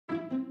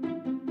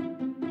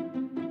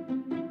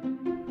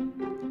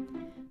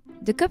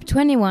The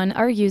COP21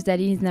 argues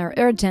that it is now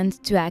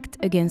urgent to act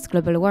against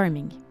global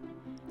warming.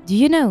 Do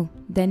you know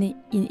that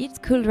in its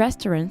school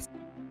restaurants,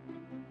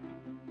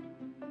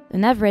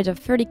 an average of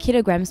 30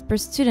 kilograms per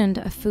student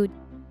of food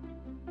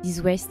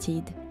is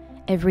wasted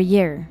every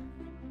year?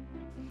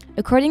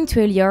 According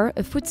to Alors,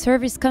 a food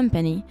service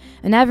company,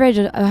 an average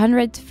of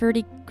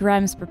 130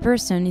 grams per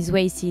person is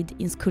wasted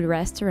in school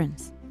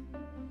restaurants.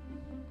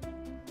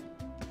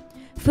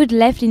 Food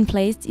left in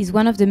plates is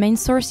one of the main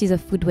sources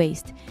of food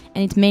waste,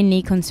 and it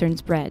mainly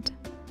concerns bread.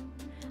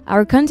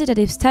 Our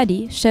quantitative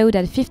study showed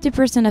that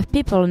 50% of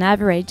people on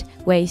average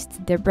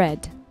waste their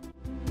bread.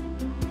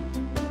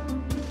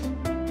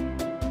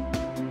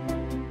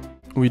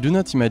 We do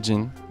not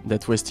imagine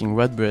that wasting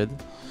white bread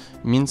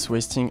means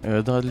wasting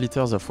 100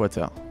 liters of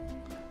water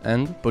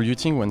and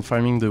polluting when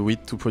farming the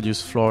wheat to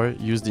produce flour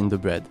used in the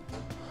bread.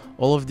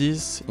 All of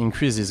this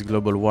increases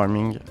global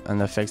warming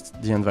and affects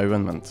the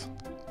environment.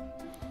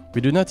 We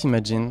do not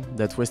imagine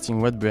that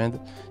wasting white bread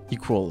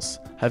equals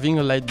having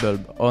a light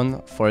bulb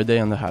on for a day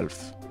and a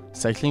half,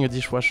 cycling a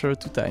dishwasher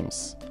 2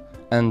 times,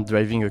 and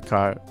driving a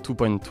car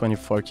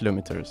 2.24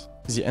 kilometers.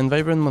 The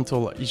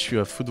environmental issue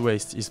of food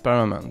waste is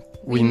paramount.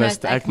 We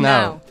must act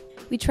now.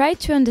 We tried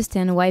to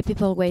understand why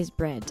people waste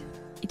bread.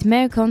 It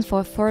may account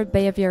for 4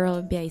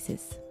 behavioral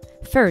biases.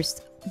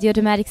 First, the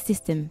automatic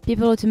system.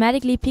 People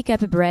automatically pick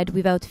up a bread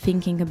without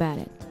thinking about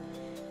it.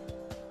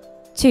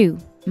 2.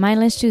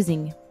 Mindless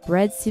choosing.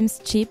 Bread seems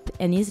cheap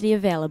and easily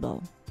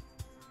available.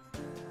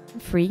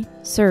 3.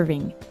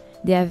 Serving.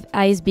 They have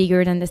eyes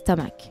bigger than the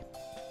stomach.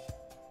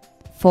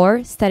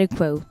 4. Status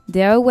quo.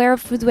 They are aware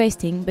of food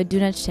wasting but do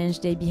not change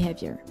their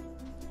behavior.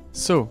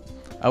 So,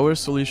 our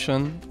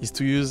solution is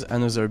to use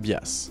another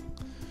bias.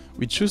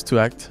 We choose to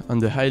act on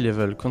the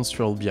high-level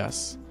control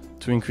bias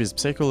to increase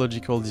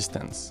psychological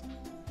distance.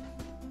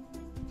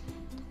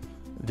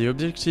 The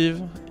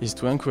objective is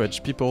to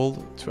encourage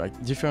people to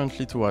act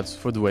differently towards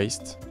food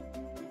waste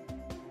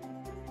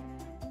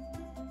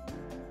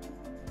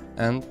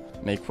and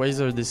make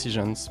wiser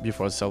decisions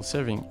before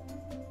self-serving.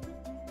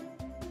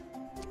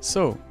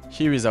 So,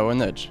 here is our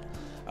nudge.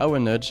 Our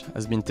nudge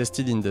has been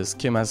tested in the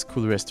SKEMA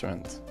school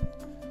restaurant.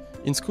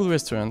 In school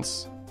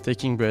restaurants,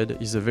 taking bread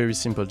is a very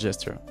simple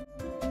gesture.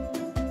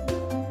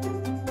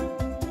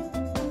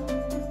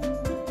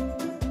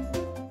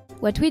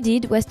 What we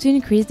did was to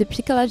increase the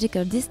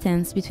psychological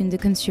distance between the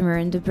consumer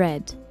and the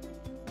bread.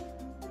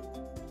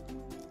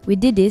 We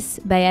did this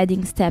by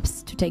adding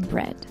steps to take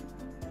bread.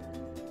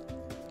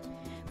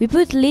 We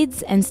put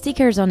lids and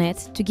stickers on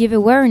it to give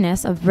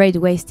awareness of bread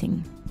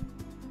wasting.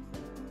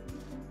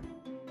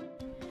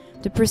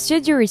 The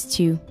procedure is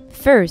to: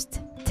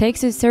 first, take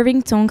the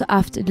serving tongue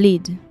off the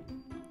lid.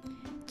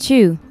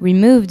 2.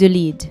 Remove the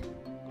lid.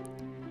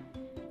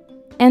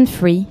 And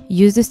 3.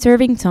 Use the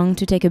serving tongue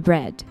to take a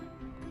bread.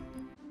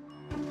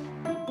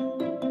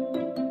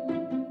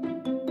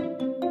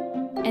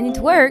 And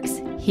it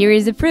works! Here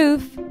is the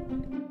proof!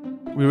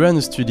 We ran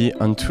a study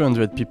on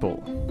 200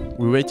 people.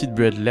 We weighted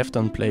bread left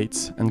on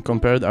plates and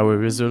compared our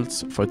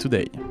results for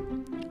today.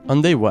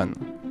 On day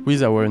 1,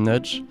 with our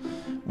nudge,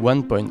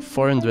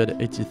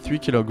 1.483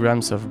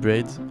 kilograms of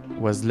bread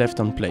was left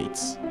on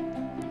plates.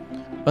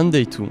 On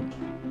day 2,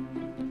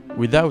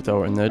 without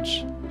our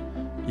nudge,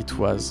 it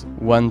was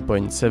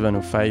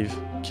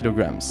 1.705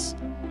 kilograms.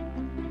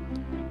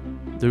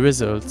 The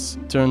results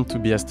turned to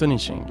be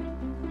astonishing.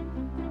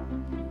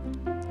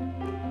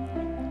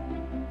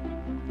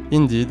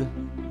 Indeed,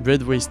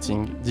 bread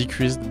wasting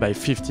decreased by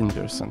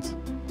 15%.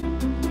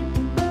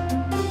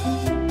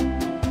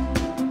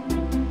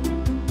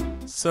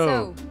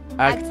 So,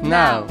 act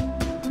now!